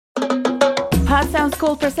Pod Sound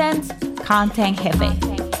School presents Content Jefe,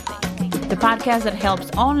 the podcast that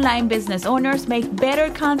helps online business owners make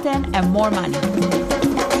better content and more money.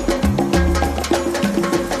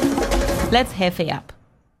 Let's Jefe up.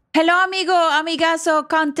 Hello, amigo, amigazo,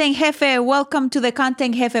 Content Jefe. Welcome to the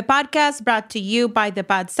Content Jefe podcast brought to you by the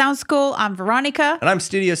Pod Sound School. I'm Veronica. And I'm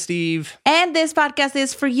Studio Steve. And this podcast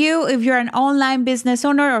is for you if you're an online business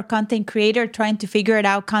owner or content creator trying to figure it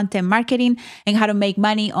out content marketing and how to make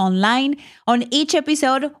money online. On each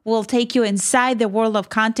episode, we'll take you inside the world of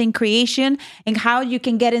content creation and how you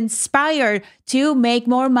can get inspired to make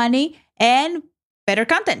more money and better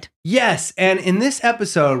content. Yes, and in this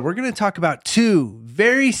episode, we're going to talk about two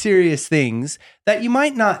very serious things that you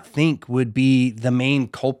might not think would be the main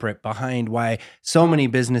culprit behind why so many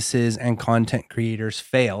businesses and content creators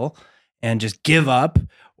fail and just give up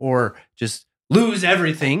or just lose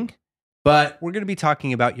everything. But we're going to be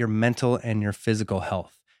talking about your mental and your physical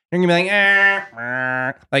health. You're going to be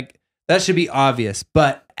like that should be obvious,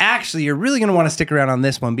 but actually you're really going to want to stick around on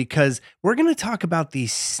this one because we're going to talk about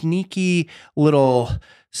these sneaky little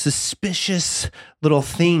suspicious little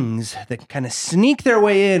things that kind of sneak their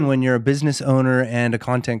way in when you're a business owner and a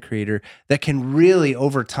content creator that can really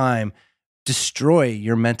over time destroy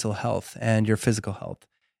your mental health and your physical health.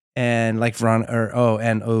 And like did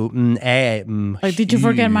you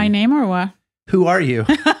forget my name or what? Who are you?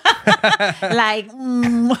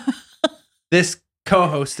 This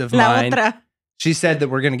co-host of mine, she said that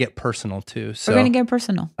we're going to get personal too. So we're going to get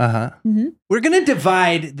personal. Mm-hmm. We're going to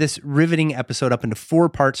divide this riveting episode up into 4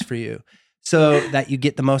 parts for you so that you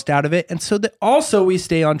get the most out of it. And so that also we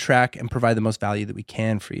stay on track and provide the most value that we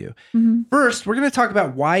can for you. Mm-hmm. First, we're going to talk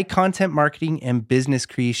about why content marketing and business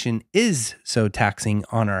creation is so taxing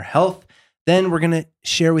on our health. Then we're going to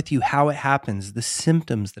share with you how it happens, the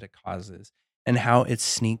symptoms that it causes, and how it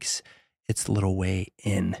sneaks its little way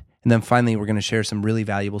in. And then finally, we're going to share some really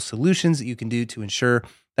valuable solutions that you can do to ensure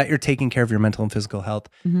that you're taking care of your mental and physical health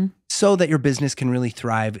so that your business can really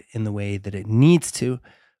thrive in the way that it needs to.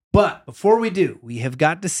 But before we do, we have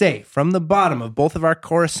got to say from the bottom of both of our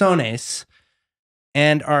corazones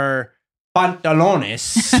and our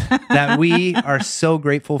pantalones that we are so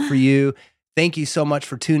grateful for you. Thank you so much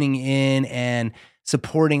for tuning in and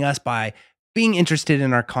supporting us by being interested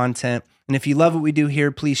in our content. And if you love what we do here,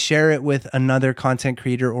 please share it with another content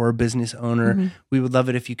creator or a business owner. Mm-hmm. We would love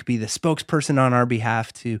it if you could be the spokesperson on our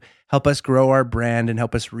behalf to help us grow our brand and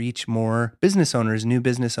help us reach more business owners, new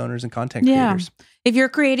business owners and content creators. If you're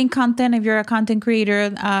creating content, if you're a content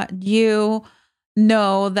creator, you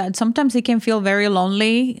know that sometimes it can feel very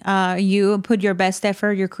lonely. You put your best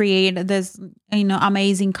effort, you create this,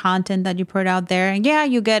 amazing content that you put out there. And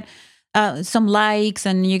you get some likes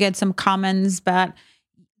and you get some comments, but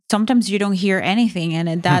sometimes you don't hear anything,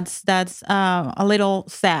 and that's a little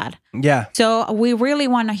sad. Yeah. So we really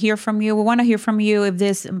want to hear from you. We want to hear from you if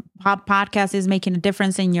this podcast is making a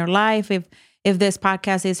difference in your life, if this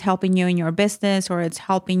podcast is helping you in your business or it's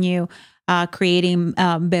helping you creating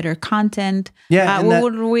better content. Yeah, we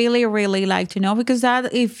would really, really like to know because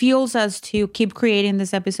that it fuels us to keep creating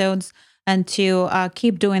these episodes and to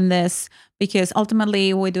keep doing this. Because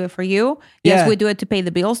ultimately we do it for you. Yes, we do it to pay the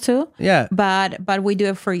bills too. Yeah. But we do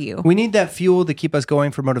it for you. We need that fuel to keep us going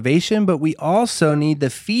for motivation, but we also need the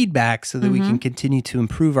feedback so that we can continue to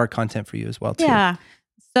improve our content for you as well too. Yeah.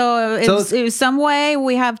 So if some way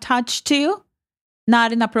we have touched you,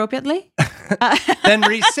 not inappropriately. Then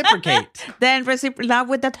reciprocate. Not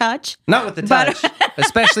with the touch. Not with the touch.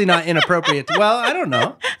 Especially not inappropriate. Well, I don't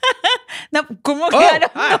know. No, ¿cómo que I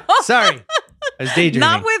don't know? Sorry. I was daydreaming.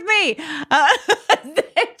 Not with me.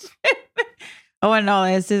 Oh, no,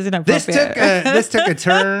 this isn't appropriate. This took a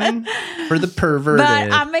turn for the perverted.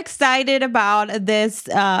 But I'm excited about this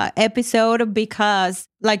episode because,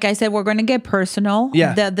 like I said, we're going to get personal.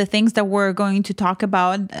 Yeah. The things that we're going to talk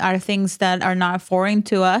about are things that are not foreign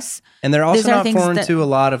to us. And they're also not foreign to a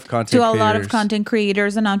lot of content creators. To a lot of content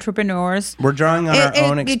creators and entrepreneurs. We're drawing on our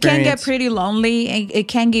own experience. It can get pretty lonely. It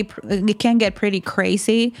can get pretty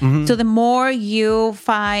crazy. Mm-hmm. So the more you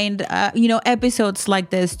find, episodes like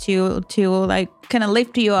this to like kind of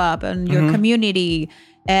lift you up and your community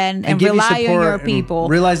and rely on your people.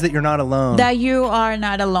 Realize that you're not alone. That you are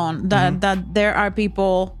not alone. That there are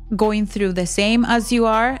people going through the same as you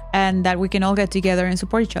are, and that we can all get together and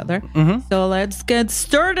support each other. Mm-hmm. So let's get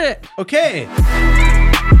started. Okay.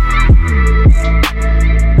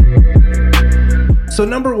 So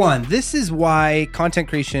number one, this is why content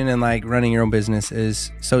creation and like running your own business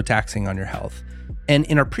is so taxing on your health. And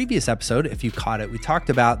in our previous episode, if you caught it, we talked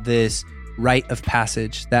about this rite of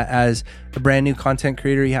passage that as a brand new content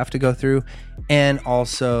creator you have to go through, and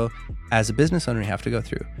also as a business owner you have to go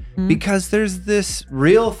through. Because there's this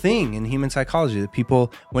real thing in human psychology that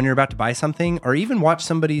people, when you're about to buy something or even watch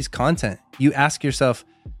somebody's content, you ask yourself,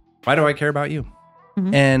 why do I care about you?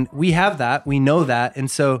 And we have that, we know that. And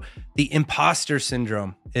so the imposter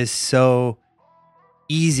syndrome is so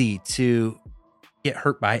easy to get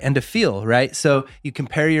hurt by and to feel, right? So you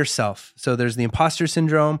compare yourself. So there's the imposter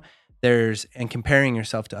syndrome, and comparing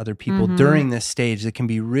yourself to other people during this stage that can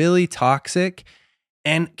be really toxic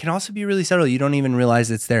and can also be really subtle. You don't even realize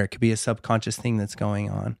it's there. It could be a subconscious thing that's going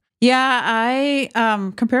on. Yeah, I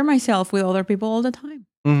compare myself with other people all the time,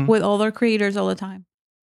 with other creators all the time.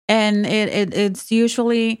 And it's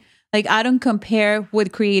usually like I don't compare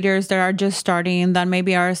with creators that are just starting, that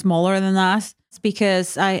maybe are smaller than us. It's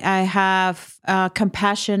because I have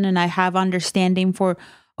compassion and I have understanding for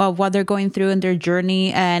what they're going through in their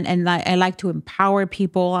journey. And I like to empower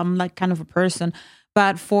people. I'm like kind of a person.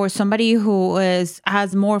 But for somebody who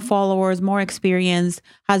has more followers, more experience,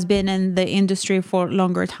 has been in the industry for a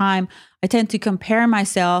longer time, I tend to compare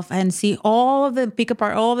myself and pick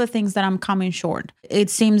apart all of the things that I'm coming short. It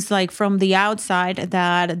seems like from the outside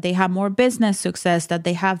that they have more business success, that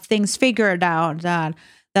they have things figured out, that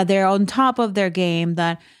they're on top of their game.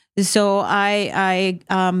 So I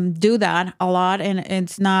do that a lot, and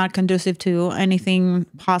it's not conducive to anything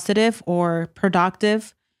positive or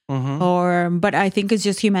productive. But I think it's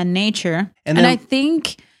just human nature. And I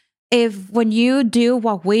think when you do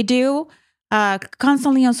what we do,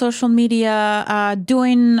 constantly on social media,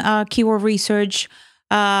 doing keyword research,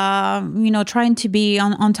 trying to be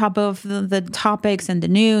on top of the topics and the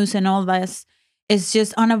news and all this, is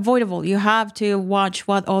just unavoidable. You have to watch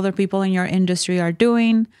what other people in your industry are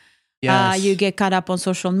doing. Yes. You get caught up on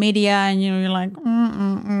social media and you're like,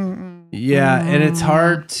 yeah, and it's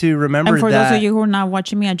hard to remember that. And for those of you who are not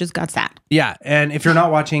watching me, I just got sad. Yeah, and if you're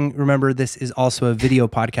not watching, remember this is also a video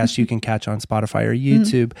podcast you can catch on Spotify or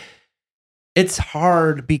YouTube. It's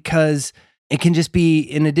hard because it can just be,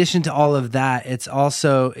 in addition to all of that, it's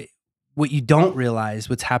also what you don't realize,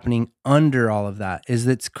 what's happening under all of that is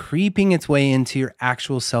that's creeping its way into your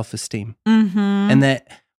actual self-esteem. And that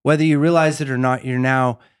whether you realize it or not, you're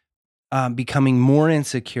now becoming more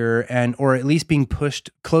insecure or at least being pushed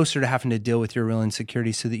closer to having to deal with your real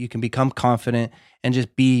insecurities so that you can become confident and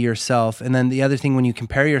just be yourself. And then the other thing, when you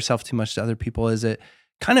compare yourself too much to other people, is it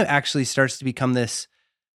kind of actually starts to become this,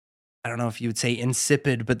 I don't know if you would say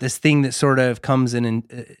insipid, but this thing that sort of comes in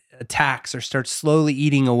and attacks or starts slowly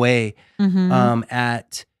eating away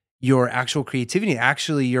at your actual creativity,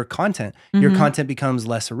 actually your content. Your content becomes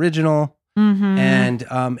less original. And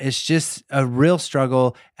it's just a real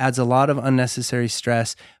struggle, adds a lot of unnecessary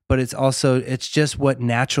stress, but it's just what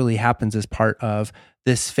naturally happens as part of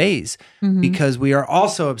this phase because we are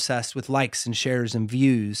also obsessed with likes and shares and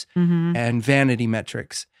views and vanity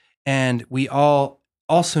metrics. And we all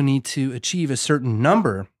also need to achieve a certain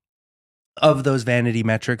number of those vanity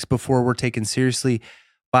metrics before we're taken seriously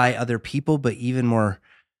by other people, but even more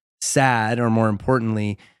sad, or more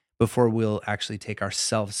importantly, before we'll actually take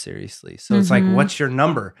ourselves seriously. So it's like, what's your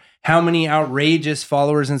number? How many outrageous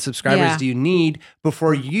followers and subscribers do you need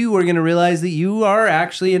before you are going to realize that you are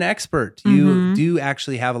actually an expert? You do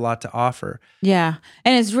actually have a lot to offer. Yeah.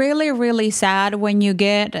 And it's really, really sad when you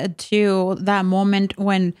get to that moment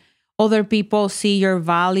when other people see your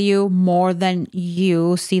value more than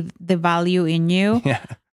you see the value in you. Yeah.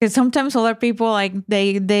 Because sometimes other people, like,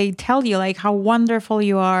 they tell you like how wonderful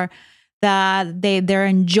you are, that they're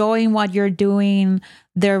enjoying what you're doing,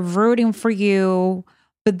 they're rooting for you,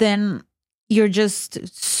 but then you're just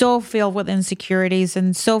so filled with insecurities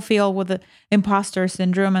and so filled with the imposter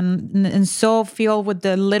syndrome and so filled with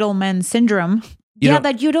the little man syndrome.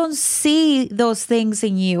 That you don't see those things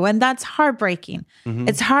in you. And that's heartbreaking.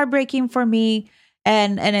 It's heartbreaking for me.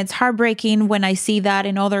 And it's heartbreaking when I see that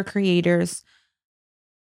in other creators.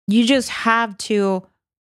 You just have to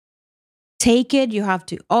take it. You have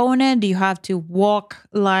to own it. You have to walk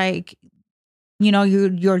like,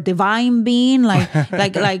 your divine being,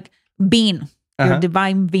 like being, your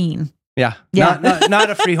divine being. Yeah. Not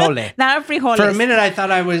a frijole. Not a frijole. For a minute, I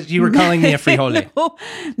thought you were calling me a frijole.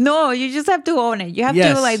 No, you just have to own it. You have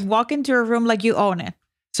to like walk into a room like you own it.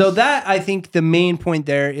 So that, I think the main point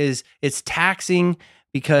there is it's taxing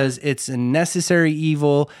because it's a necessary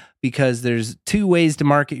evil, because there's two ways to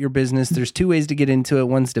market your business. There's two ways to get into it.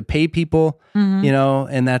 One's to pay people,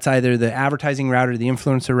 and that's either the advertising route or the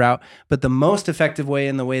influencer route. But the most effective way,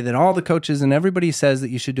 and the way that all the coaches and everybody says that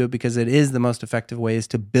you should do it because it is the most effective way, is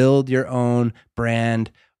to build your own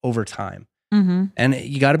brand over time. And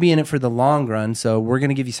you got to be in it for the long run. So we're going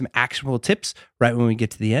to give you some actionable tips right when we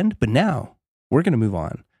get to the end. But now we're going to move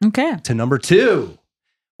on to number 2,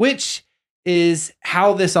 which is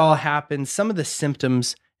how this all happens, some of the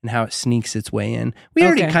symptoms and how it sneaks its way in. We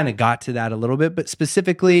already kind of got to that a little bit, but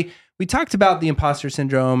specifically, we talked about the imposter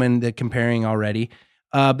syndrome and the comparing already.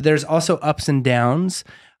 But there's also ups and downs,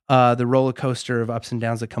 the roller coaster of ups and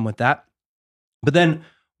downs that come with that. But then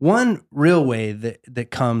one real way that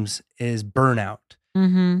comes is burnout.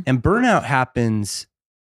 And burnout happens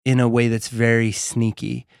in a way that's very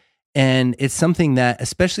sneaky. And it's something that,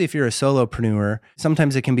 especially if you're a solopreneur,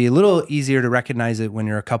 sometimes it can be a little easier to recognize it when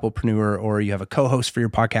you're a couplepreneur or you have a co-host for your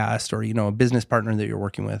podcast or, a business partner that you're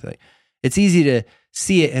working with. It's easy to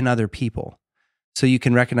see it in other people. So you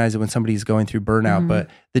can recognize it when somebody's going through burnout. But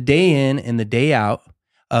the day in and the day out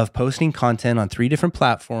of posting content on 3 different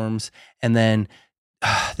platforms, and then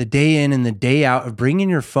the day in and the day out of bringing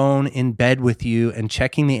your phone in bed with you and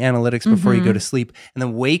checking the analytics before you go to sleep, and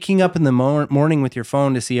then waking up in the morning with your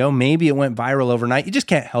phone to see, maybe it went viral overnight. You just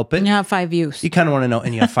can't help it. You have 5 views. You kind of want to know,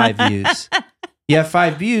 and you have 5 views. You have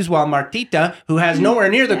 5 views while Martita, who has nowhere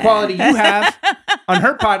near the quality you have on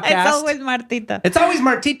her podcast. It's always Martita. It's always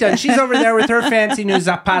Martita, and she's over there with her fancy new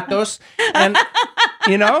zapatos, and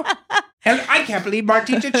and I can't believe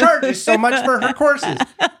Martita charges so much for her courses.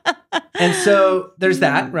 And so there's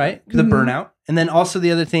that, right? The burnout. And then also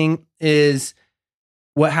the other thing is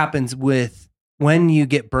what happens with when you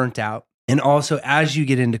get burnt out. And also as you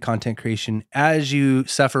get into content creation, as you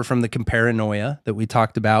suffer from the comparanoia that we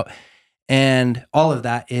talked about, and all of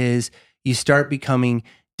that is you start becoming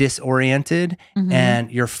disoriented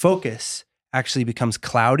and your focus actually becomes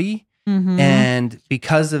cloudy. And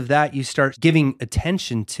because of that, you start giving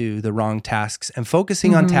attention to the wrong tasks and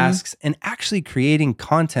focusing on tasks and actually creating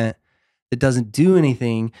content that doesn't do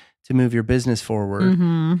anything to move your business forward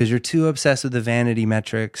because you're too obsessed with the vanity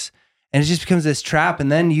metrics. And it just becomes this trap.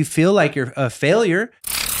 And then you feel like you're a failure.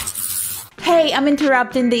 Hey, I'm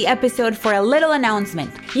interrupting the episode for a little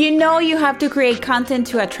announcement. You have to create content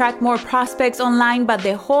to attract more prospects online, but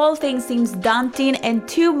the whole thing seems daunting and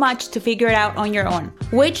too much to figure it out on your own.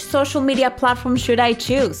 Which social media platform should I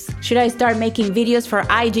choose? Should I start making videos for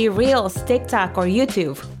IG Reels, TikTok, or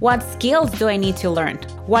YouTube? What skills do I need to learn?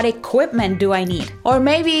 What equipment do I need? Or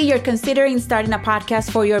maybe you're considering starting a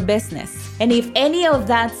podcast for your business. And if any of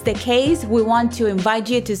that's the case, we want to invite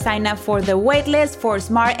you to sign up for the waitlist for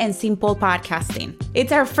Smart and Simple Podcasting.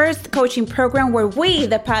 It's our first coaching program where we,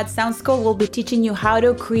 the Pod Sound School, will be teaching you how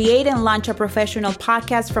to create and launch a professional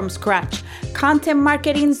podcast from scratch. Content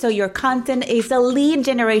marketing so your content is a lead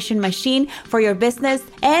generation machine for your business,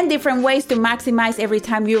 and different ways to maximize every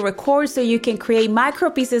time you record so you can create micro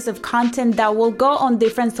pieces of content that will go on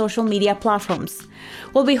different social media platforms.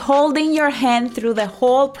 We'll be holding your hand through the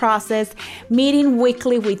whole process, meeting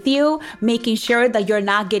weekly with you, making sure that you're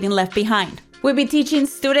not getting left behind. We'll be teaching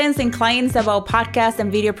students and clients about podcast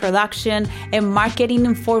and video production and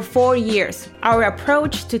marketing for 4 years. Our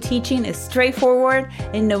approach to teaching is straightforward,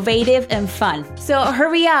 innovative, and fun. So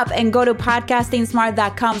hurry up and go to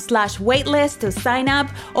podcastingsmart.com/waitlist to sign up,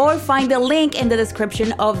 or find the link in the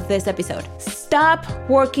description of this episode. Stop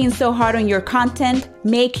working so hard on your content.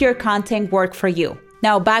 Make your content work for you.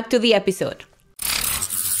 Now back to the episode.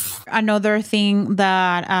 Another thing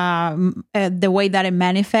that the way that it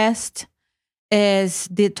manifests is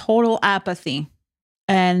the total apathy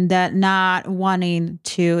and that not wanting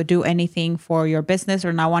to do anything for your business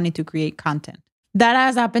or not wanting to create content. That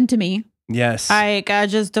has happened to me. Yes. I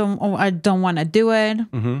don't want to do it.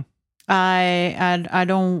 I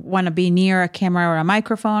don't want to be near a camera or a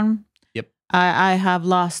microphone. Yep. I have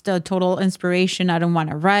lost a total inspiration. I don't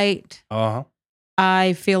want to write.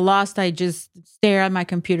 I feel lost. I just stare at my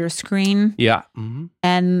computer screen. Yeah.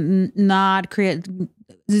 And not create,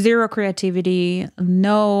 zero creativity,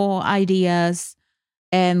 no ideas,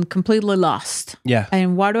 and completely lost. Yeah.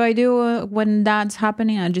 And what do I do when that's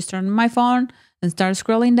happening? I just turn my phone and start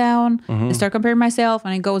scrolling down and start comparing myself,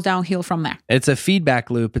 and it goes downhill from there. It's a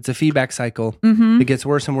feedback loop. It's a feedback cycle. It gets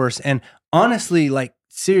worse and worse. And honestly,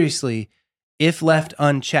 seriously, if left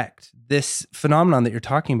unchecked, this phenomenon that you're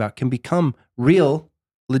talking about can become real,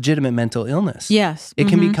 legitimate mental illness. Yes. It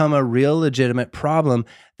can become a real, legitimate problem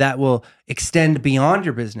that will extend beyond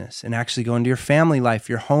your business and actually go into your family life,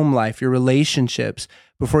 your home life, your relationships.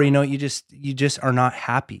 Before you know it, you just are not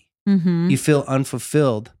happy. You feel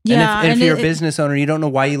unfulfilled. Yeah, and if you're a business owner, you don't know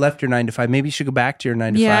why you left your 9 to 5. Maybe you should go back to your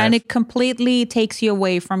 9 to 5. Yeah, and it completely takes you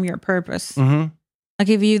away from your purpose. Like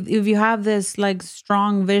if you have this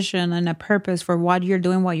strong vision and a purpose for what you're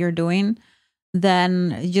doing,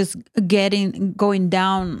 then just going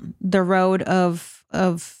down the road of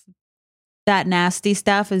that nasty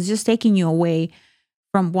stuff is just taking you away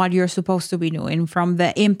from what you're supposed to be doing, from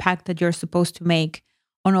the impact that you're supposed to make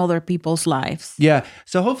on other people's lives. Yeah.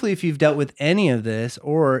 So hopefully if you've dealt with any of this,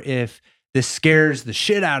 or if this scares the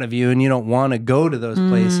shit out of you and you don't want to go to those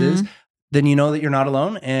places, then you know that you're not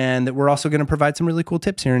alone, and that we're also going to provide some really cool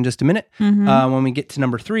tips here in just a minute when we get to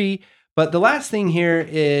number 3. But the last thing here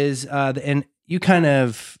is, and you kind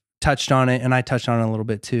of touched on it, and I touched on it a little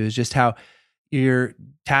bit too, is just how your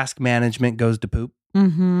task management goes to poop.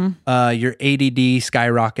 Your ADD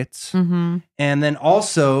skyrockets. And then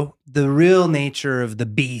also the real nature of the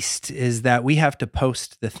beast is that we have to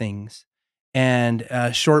post the things, and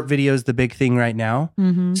short video is the big thing right now.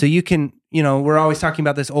 So you can, we're always talking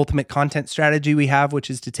about this ultimate content strategy we have, which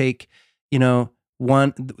is to take,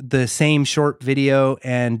 the same short video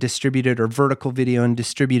and distribute it, or vertical video and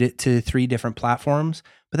distribute it to 3 different platforms.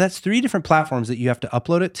 But that's 3 different platforms that you have to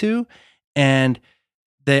upload it to. And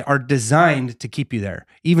they are designed to keep you there,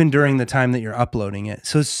 even during the time that you're uploading it.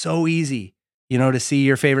 So it's so easy, to see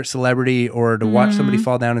your favorite celebrity, or to watch somebody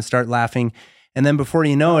fall down and start laughing. And then before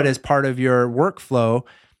you know it, as part of your workflow,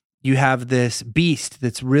 you have this beast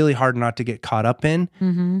that's really hard not to get caught up in.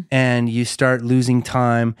 And you start losing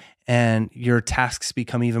time, and your tasks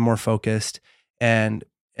become even more focused, and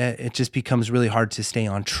it just becomes really hard to stay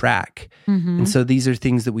on track. And so these are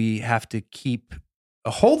things that we have to keep a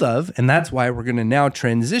hold of, and that's why we're going to now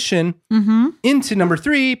transition into number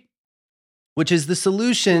 3, which is the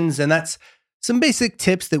solutions. And that's some basic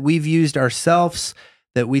tips that we've used ourselves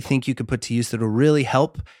that we think you could put to use that will really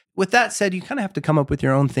help. With that said, you kind of have to come up with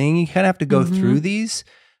your own thing. You kind of have to go through these.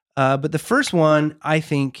 But the first one, I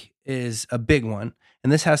think, is a big one.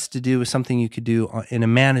 And this has to do with something you could do in a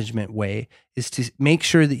management way, is to make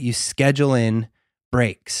sure that you schedule in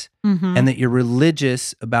breaks and that you're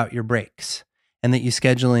religious about your breaks, and that you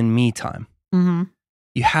schedule in me time.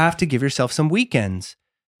 You have to give yourself some weekends.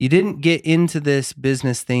 You didn't get into this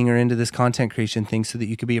business thing or into this content creation thing so that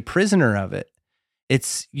you could be a prisoner of it.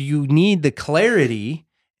 You need the clarity,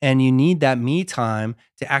 and you need that me time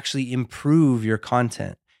to actually improve your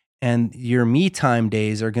content. And your me time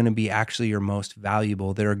days are going to be actually your most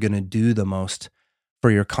valuable. They're going to do the most for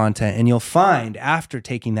your content. And you'll find after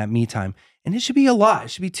taking that me time, and it should be a lot.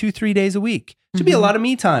 It should be 2-3 days a week. It should be a lot of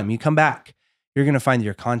me time. You come back, you're going to find that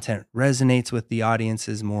your content resonates with the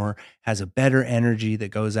audiences more, has a better energy that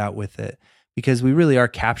goes out with it, because we really are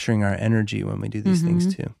capturing our energy when we do these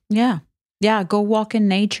things too. Yeah. Go walk in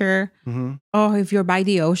nature. Oh, if you're by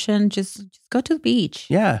the ocean, just go to the beach.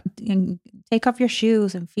 Yeah. And take off your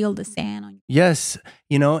shoes and feel the sand on you. Yes.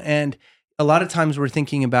 And a lot of times we're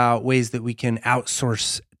thinking about ways that we can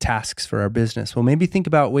outsource tasks for our business. Well, maybe think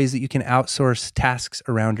about ways that you can outsource tasks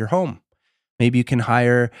around your home. Maybe you can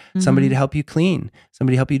hire somebody to help you clean,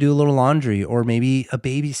 somebody to help you do a little laundry, or maybe a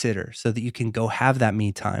babysitter so that you can go have that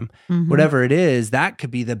me time. Whatever it is, that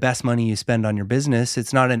could be the best money you spend on your business.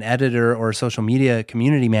 It's not an editor or a social media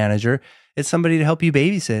community manager. It's somebody to help you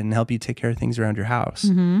babysit and help you take care of things around your house.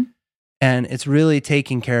 And it's really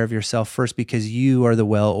taking care of yourself first, because you are the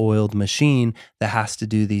well-oiled machine that has to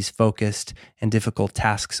do these focused and difficult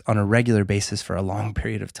tasks on a regular basis for a long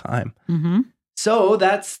period of time. So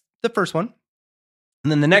that's the first one.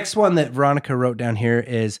 And then the next one that Veronica wrote down here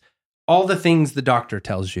is all the things the doctor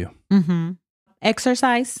tells you.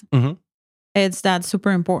 Exercise. That's super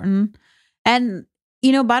important. And,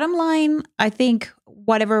 bottom line, I think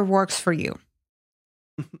whatever works for you.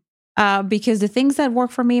 Because the things that work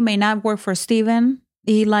for me may not work for Steven.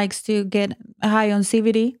 He likes to get high on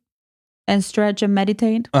CBD and stretch and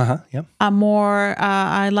meditate. Yeah.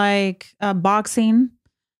 I like boxing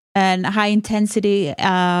and high intensity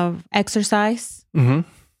exercise. And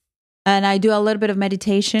I do a little bit of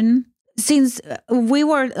meditation. Since we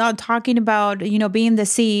were talking about, being the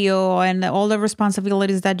CEO and all the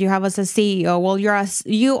responsibilities that you have as a CEO, well, you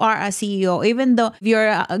are a CEO, even though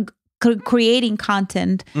you're creating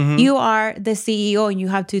content, you are the CEO, and you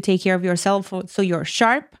have to take care of yourself. So you're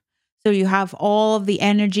sharp. So you have all of the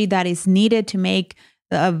energy that is needed to make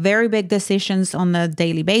very big decisions on a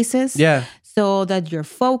daily basis. Yeah. So that you're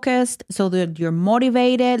focused, so that you're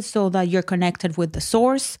motivated, so that you're connected with the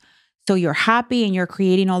source. So you're happy and you're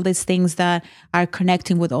creating all these things that are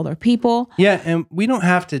connecting with other people. Yeah. And we don't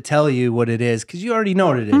have to tell you what it is, because you already know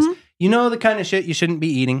what it is. You know the kind of shit you shouldn't be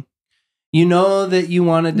eating. You know that you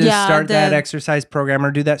wanted to start that exercise program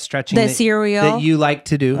or do that stretching. The cereal that you like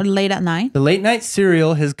to do. Late at night. The late night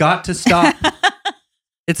cereal has got to stop.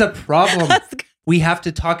 It's a problem. We have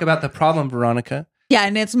to talk about the problem, Veronica. Yeah,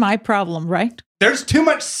 and it's my problem, right? There's too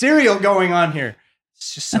much cereal going on here.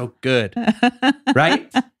 It's just so good, right?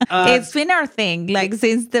 It's been our thing. Like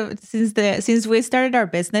since we started our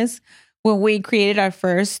business, when we created our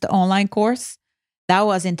first online course, that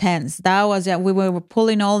was intense. That was we were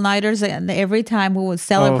pulling all-nighters, and every time we would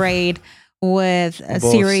celebrate with a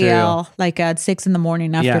cereal like at 6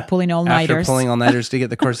 a.m. after pulling all-nighters. After pulling all-nighters to get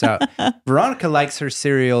the course out. Veronica likes her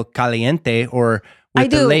cereal caliente or with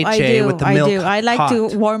the leche, with the milk. I like hot.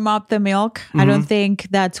 to warm up the milk. I don't think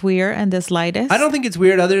that's weird in the slightest. I don't think it's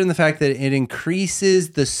weird other than the fact that it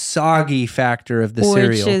increases the soggy factor of the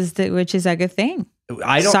cereal. Which is a good thing.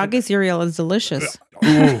 Soggy cereal is delicious.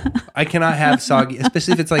 Ooh, I cannot have soggy,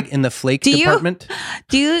 especially if it's like in the flake department.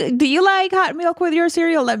 Do you like hot milk with your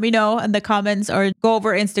cereal? Let me know in the comments or go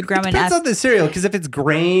over Instagram and ask. Depends on the cereal, because if it's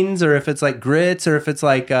grains or if it's like grits or if it's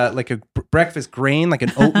like a breakfast grain, like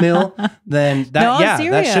an oatmeal, then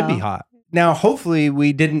that should be hot. Now, hopefully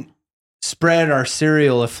we didn't spread our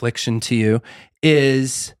cereal affliction to you.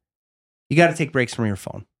 Is you got to take breaks from your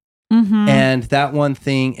phone. Mm-hmm. And that one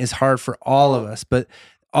thing is hard for all of us. But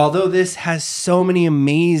although this has so many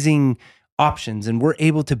amazing options and we're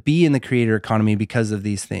able to be in the creator economy because of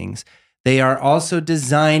these things, they are also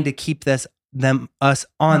designed to keep us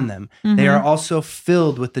on them. Mm-hmm. They are also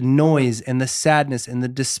filled with the noise and the sadness and the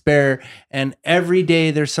despair. And every day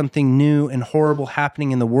there's something new and horrible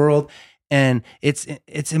happening in the world. And it's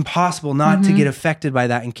impossible not to get affected by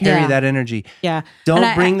that and carry that energy. Yeah.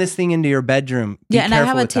 Don't bring this thing into your bedroom. Be and I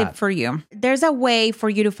have a tip that. for you. There's a way for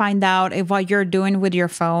you to find out if what you're doing with your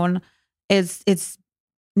phone is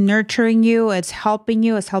nurturing you, it's helping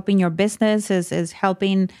you, it's helping your business, is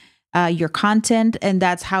helping your content, and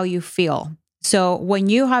that's how you feel. So when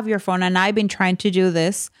you have your phone, and I've been trying to do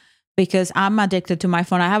this because I'm addicted to my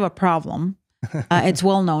phone. I have a problem. It's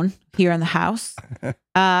well known here in the house.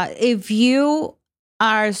 If you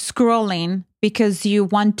are scrolling because you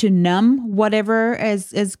want to numb whatever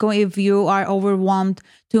is going, if you are overwhelmed,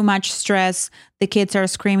 too much stress, the kids are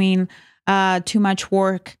screaming, too much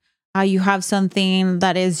work, you have something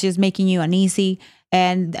that is just making you uneasy,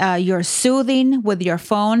 and you're soothing with your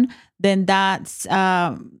phone, then that's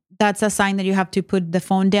a sign that you have to put the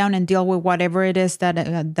phone down and deal with whatever it is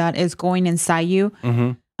that is going inside you.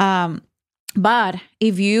 Mm-hmm. But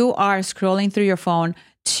if you are scrolling through your phone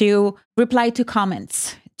to reply to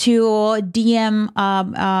comments, to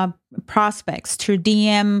DM prospects, to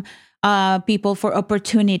DM people for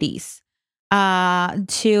opportunities,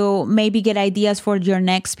 to maybe get ideas for your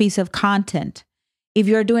next piece of content, if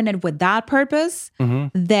you're doing it with that purpose,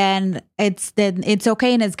 then it's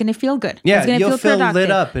okay and it's going to feel good. Yeah, it's gonna you'll feel productive.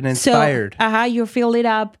 lit up and inspired. So, you feel lit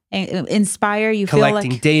up, and inspired. You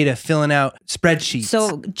collecting feel like data, filling out spreadsheets.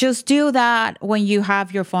 So just do that when you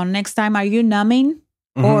have your phone. Next time, are you numbing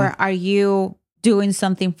or are you doing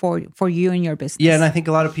something for you and your business? Yeah, and I think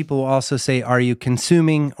a lot of people will also say, are you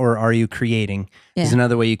consuming or are you creating? Yeah. Is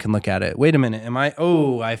another way you can look at it. Wait a minute,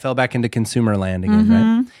 I fell back into consumer land again,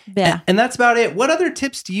 right? Yeah. And that's about it. What other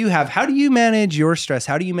tips do you have? How do you manage your stress?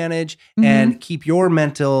 How do you manage and keep your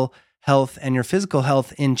mental health and your physical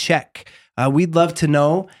health in check? We'd love to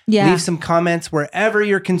know. Yeah. Leave some comments wherever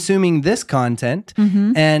you're consuming this content.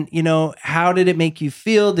 And, how did it make you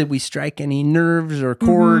feel? Did we strike any nerves or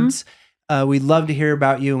chords? We'd love to hear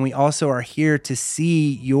about you. And we also are here to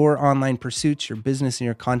see your online pursuits, your business, and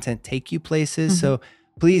your content take you places. So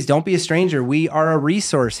please don't be a stranger. We are a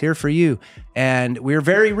resource here for you. And we're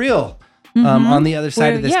very real on the other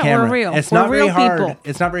side of this camera. We're real. It's we're not very real hard. people.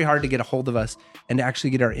 It's not very hard to get a hold of us and to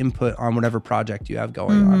actually get our input on whatever project you have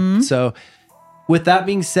going on. So with that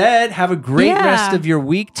being said, have a great rest of your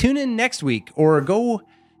week. Tune in next week or go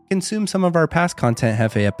consume some of our past Content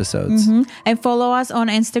Jefe episodes. And follow us on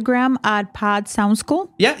Instagram at Pod Sound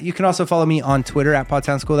School. Yeah, you can also follow me on Twitter at Pod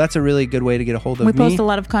Sound School. That's a really good way to get a hold of me. We post a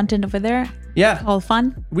lot of content over there. Yeah. All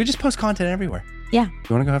fun. We just post content everywhere. Yeah. You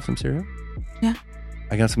want to go have some cereal? Yeah.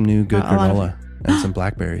 I got some new good A lot of granola and some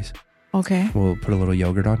blackberries. Okay. We'll put a little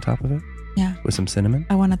yogurt on top of it Yeah. with some cinnamon.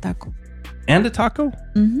 I want a taco. And a taco?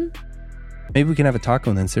 Mm-hmm. Maybe we can have a taco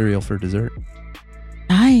and then cereal for dessert.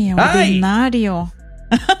 Ay, Ay. ordinario.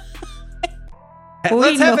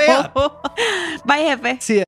 Let's have it up. Bye, Jefe. See ya.